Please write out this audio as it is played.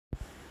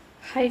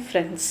Hi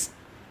friends,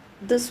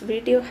 this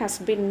video has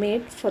been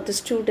made for the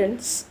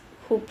students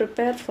who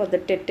prepare for the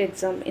TET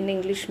exam in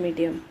English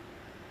medium.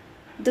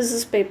 This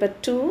is paper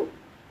 2,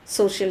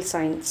 Social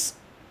Science.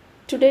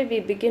 Today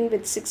we begin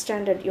with 6th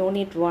standard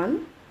unit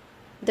 1.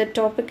 The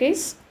topic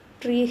is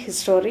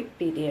prehistoric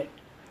period.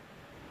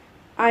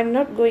 I am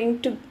not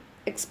going to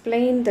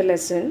explain the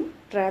lesson,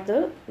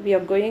 rather we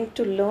are going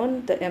to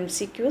learn the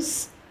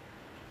MCQs,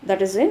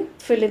 that is in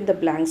fill in the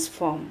blanks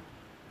form.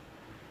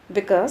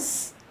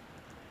 Because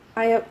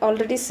I have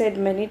already said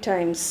many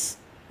times,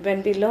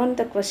 when we learn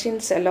the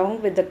questions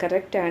along with the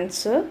correct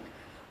answer,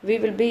 we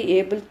will be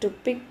able to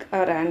pick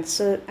our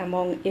answer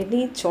among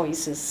any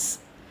choices.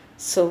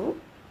 So,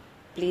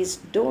 please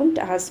don't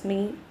ask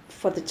me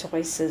for the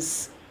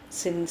choices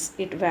since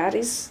it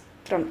varies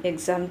from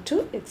exam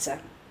to exam.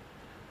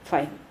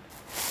 Fine.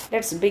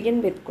 Let's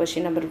begin with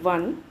question number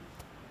 1.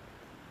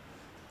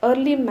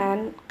 Early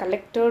man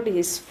collected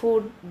his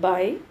food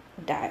by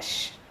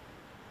dash.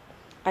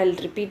 I'll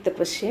repeat the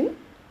question.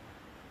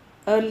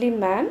 Early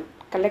man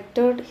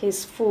collected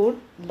his food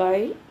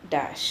by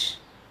dash.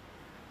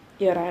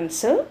 Your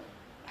answer,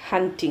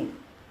 hunting.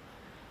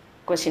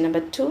 Question number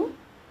 2.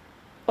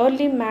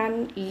 Early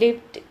man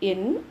lived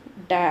in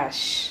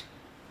dash.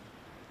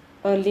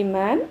 Early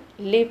man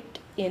lived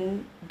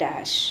in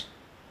dash.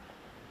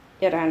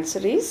 Your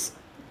answer is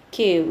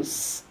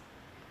caves.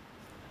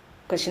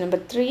 Question number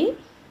 3.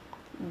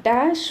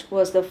 Dash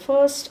was the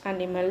first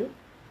animal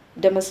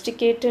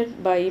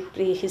domesticated by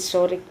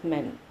prehistoric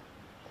men.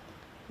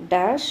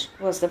 Dash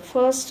was the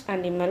first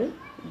animal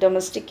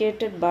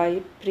domesticated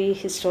by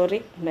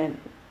prehistoric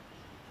men.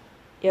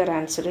 Your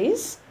answer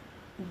is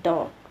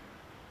dog.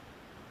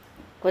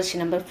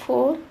 Question number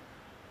 4.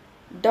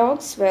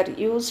 Dogs were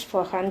used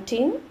for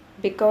hunting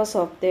because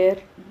of their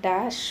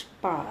dash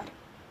power.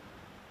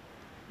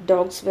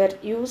 Dogs were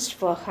used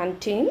for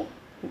hunting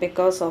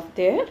because of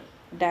their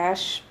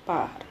dash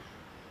power.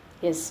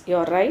 Yes, you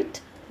are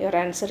right. Your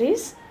answer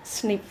is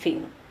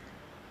sniffing.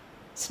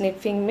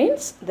 Sniffing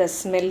means the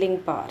smelling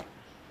power.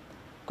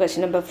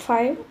 Question number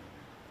 5.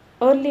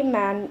 Early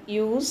man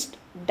used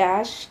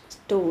dash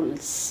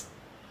tools.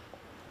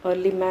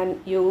 Early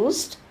man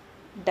used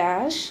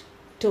dash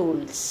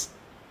tools.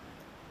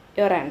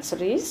 Your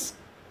answer is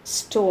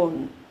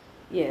stone.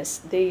 Yes,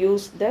 they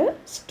used the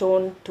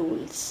stone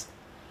tools.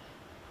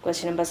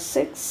 Question number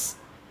 6.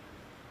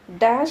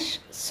 Dash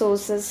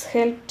sources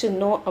help to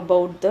know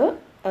about the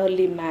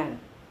early man.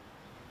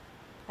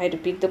 I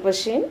repeat the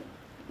question.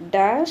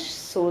 Dash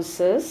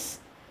sources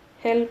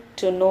help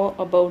to know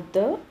about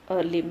the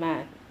early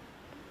man.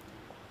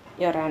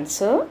 Your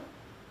answer,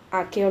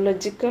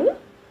 archaeological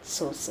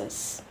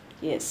sources.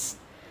 Yes.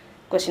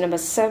 Question number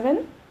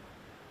 7.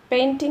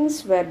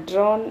 Paintings were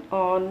drawn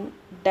on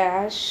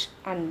dash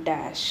and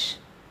dash.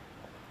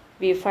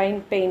 We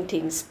find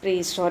paintings,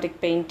 prehistoric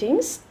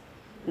paintings.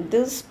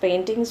 These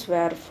paintings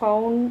were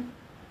found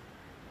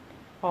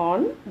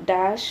on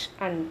dash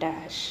and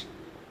dash.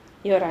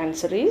 Your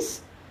answer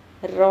is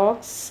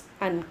rocks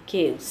and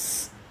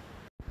caves.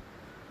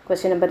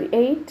 Question number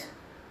 8.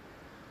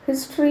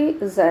 History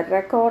is a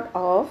record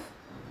of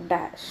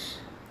dash.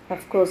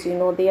 Of course, you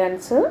know the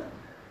answer.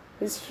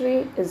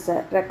 History is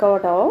a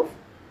record of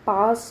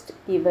past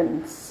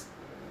events.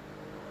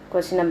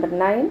 Question number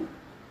 9.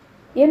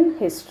 In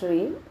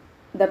history,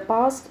 the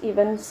past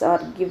events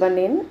are given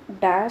in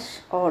dash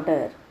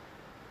order.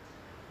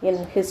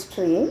 In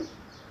history,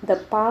 the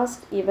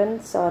past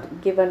events are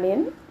given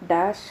in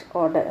dash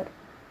order.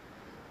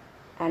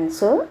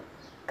 Answer,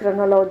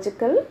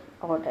 chronological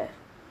order.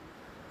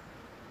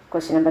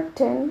 Question number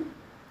 10.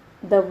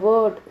 The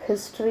word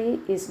history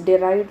is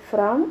derived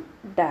from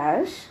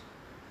dash,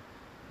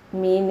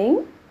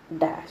 meaning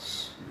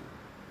dash.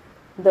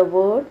 The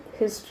word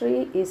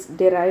history is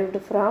derived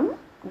from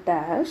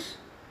dash.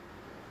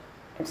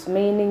 Its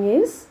meaning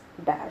is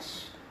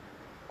dash.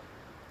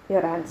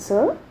 Your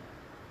answer,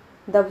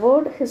 the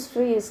word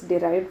history is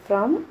derived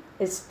from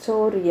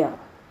historia.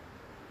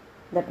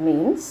 That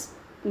means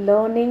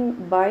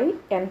learning by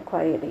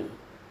enquiry.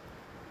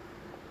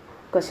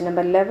 Question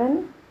number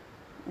 11.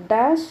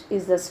 Dash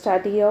is the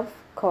study of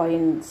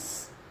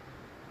coins.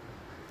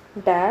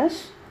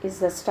 Dash is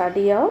the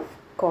study of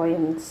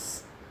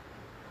coins.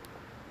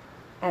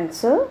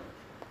 Answer,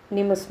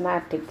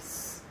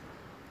 numismatics.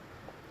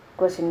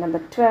 Question number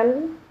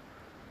 12.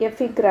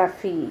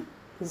 Epigraphy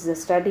is the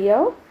study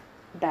of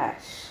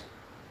dash.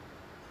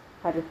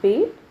 I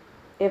repeat,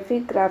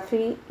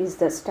 epigraphy is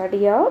the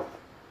study of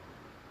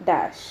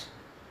dash.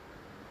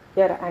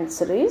 Your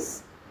answer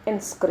is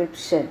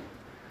inscription.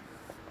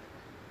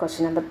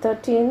 Question number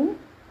 13.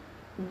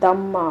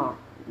 Dhamma,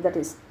 that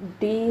is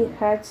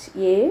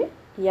Dhamma.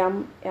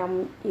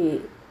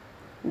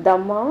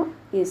 Dhamma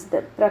is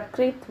the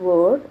Prakrit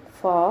word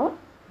for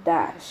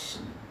dash.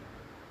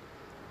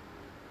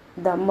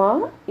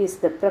 Dhamma is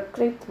the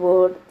Prakrit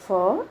word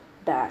for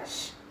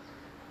dash.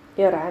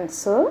 Your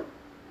answer,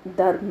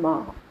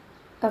 dharma.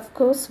 Of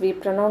course, we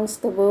pronounce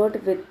the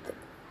word with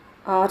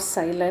R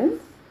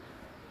silent.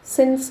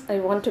 Since I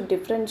want to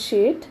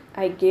differentiate,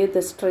 I gave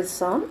the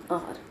stress on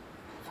R.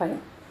 Fine.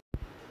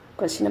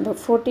 Question number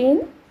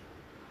 14.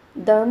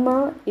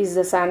 Dharma is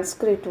the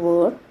Sanskrit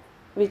word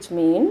which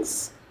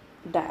means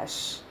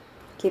dash.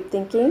 Keep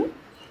thinking.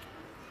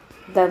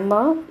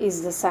 Dharma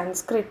is the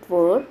Sanskrit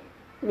word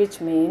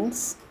which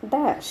means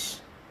dash.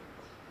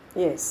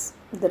 Yes,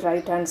 the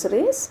right answer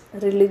is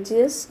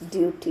religious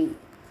duty.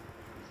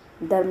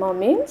 Dharma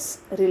means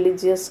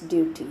religious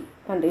duty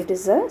and it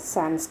is a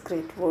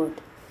Sanskrit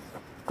word.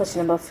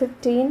 Question number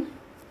 15.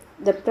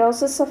 The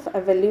process of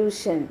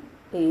evolution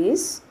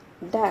is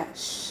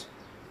dash.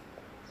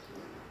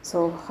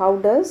 So how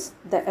does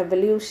the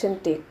evolution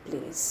take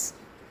place?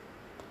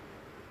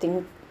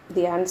 Think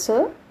the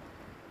answer.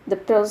 The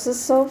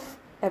process of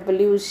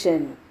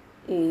evolution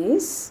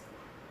is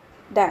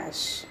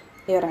dash.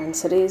 Your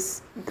answer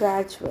is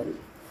gradual.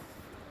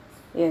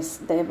 Yes,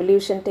 the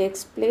evolution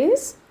takes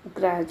place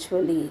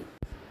gradually.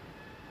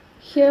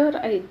 Here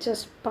I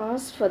just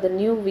pause for the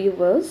new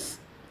viewers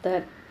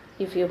that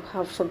if you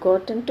have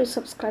forgotten to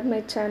subscribe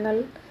my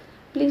channel,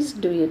 please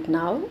do it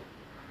now.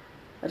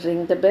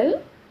 Ring the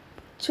bell.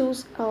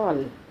 Choose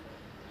all.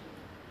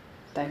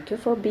 Thank you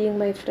for being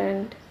my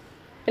friend.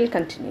 We'll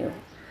continue.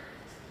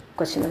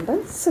 Question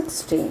number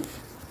 16.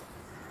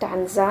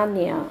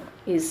 Tanzania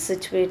is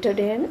situated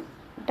in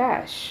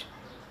dash.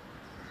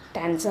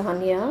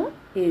 Tanzania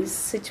is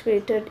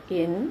situated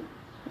in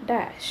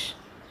dash.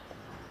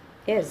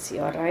 Yes,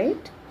 you are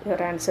right.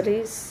 Your answer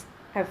is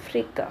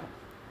Africa.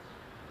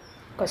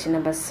 Question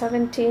number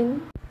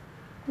 17.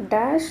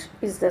 Dash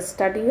is the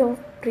study of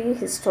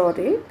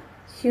prehistoric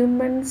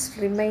humans'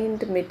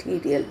 remained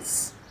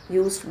materials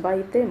used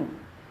by them.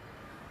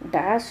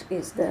 Dash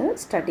is the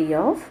study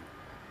of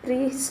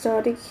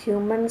prehistoric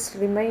humans'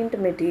 remained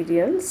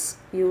materials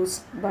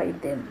used by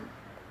them.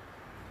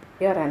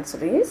 Your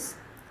answer is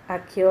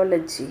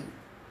archaeology.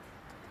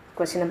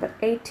 Question number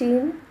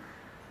 18.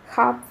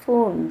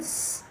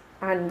 Harpoons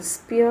and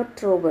spear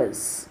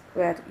throwers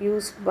were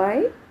used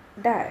by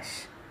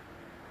dash.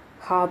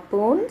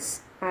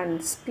 Harpoons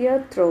and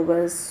spear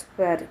throwers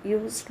were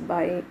used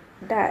by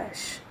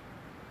dash.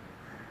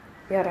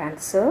 Your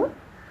answer,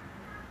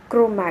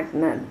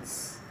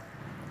 Cro-Magnons.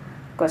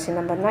 Question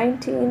number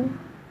 19.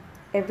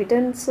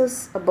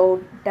 Evidences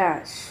about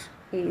dash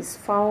is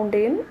found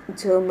in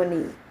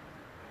Germany.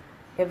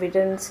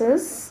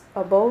 Evidences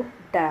about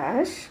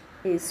dash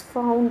is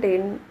found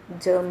in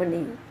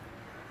Germany.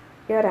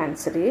 Your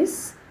answer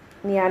is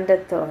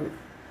Neanderthal.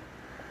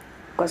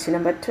 Question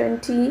number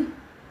 20.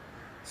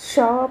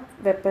 Sharp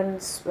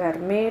weapons were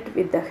made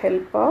with the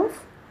help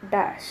of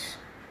dash.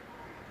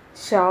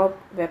 Sharp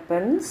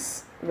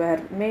weapons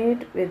were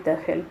made with the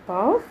help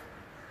of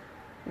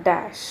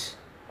dash.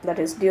 That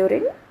is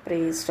during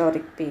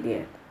prehistoric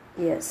period.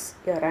 Yes,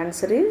 your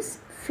answer is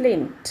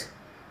flint.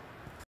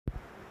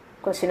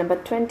 Question number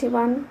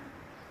 21.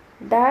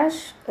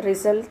 Dash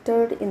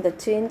resulted in the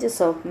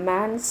changes of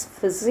man's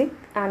physique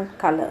and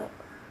color.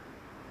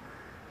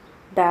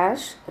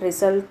 Dash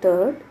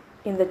resulted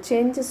in the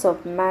changes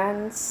of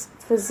man's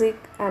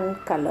physique and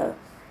color.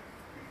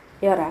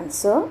 Your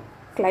answer,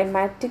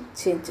 climatic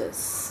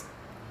changes.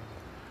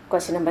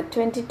 Question number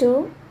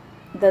 22.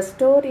 The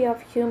story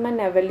of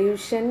human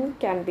evolution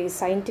can be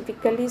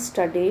scientifically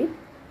studied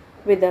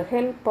with the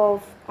help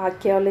of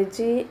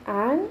archaeology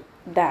and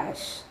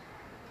dash.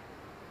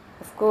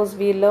 Of course,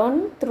 we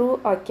learn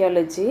through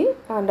archaeology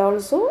and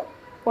also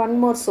one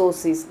more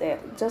source is there.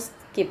 Just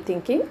keep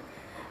thinking.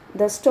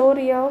 The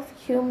story of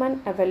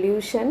human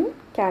evolution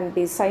can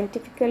be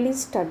scientifically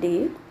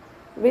studied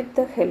with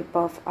the help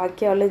of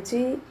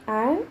archaeology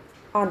and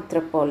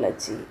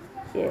anthropology.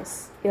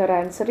 Yes, your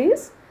answer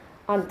is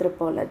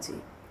anthropology.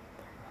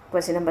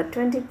 Question number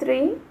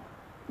 23.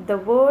 The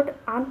word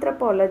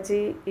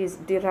anthropology is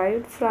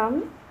derived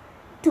from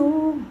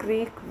two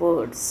Greek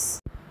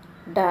words,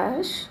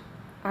 dash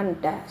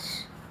and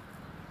dash.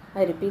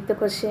 I repeat the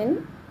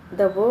question.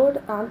 The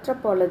word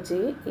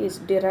anthropology is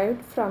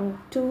derived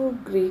from two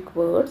Greek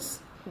words,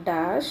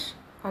 dash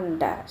and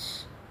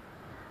dash.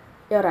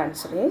 Your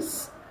answer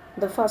is,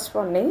 the first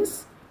one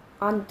is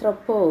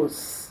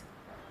anthropos,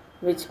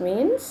 which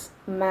means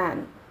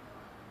man.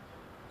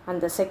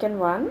 And the second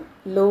one,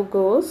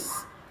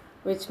 logos,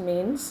 which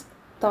means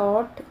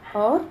thought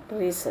or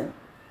reason.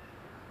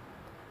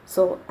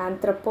 So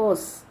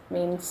anthropos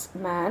means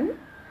man,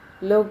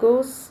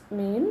 logos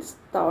means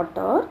thought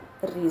or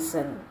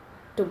reason.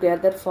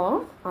 Together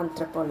form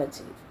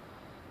anthropology.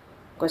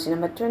 Question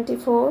number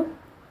 24.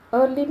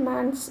 Early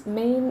man's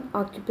main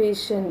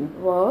occupation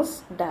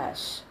was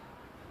dash.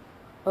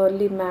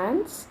 Early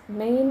man's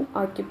main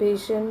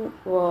occupation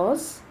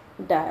was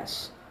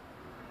dash.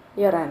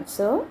 Your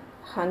answer,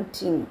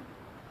 hunting.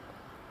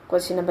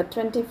 Question number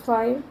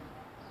 25.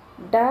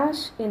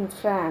 Dash in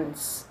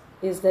France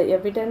is the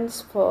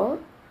evidence for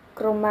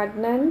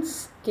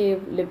Cro-Magnon's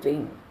cave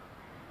living.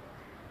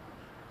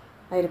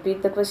 I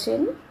repeat the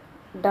question.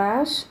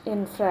 Dash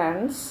in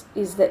France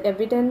is the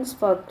evidence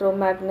for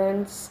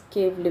Cro-Magnon's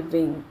cave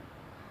living.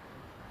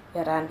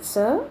 Your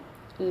answer,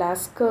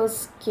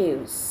 Lascaux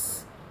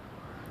caves.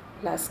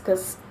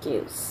 Lascaux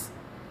caves.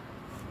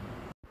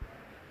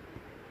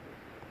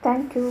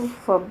 Thank you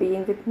for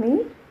being with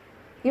me.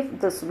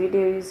 If this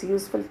video is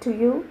useful to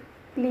you,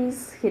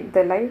 please hit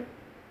the like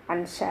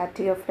and share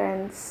to your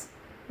friends.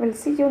 We'll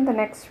see you in the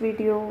next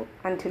video.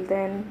 Until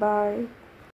then, bye.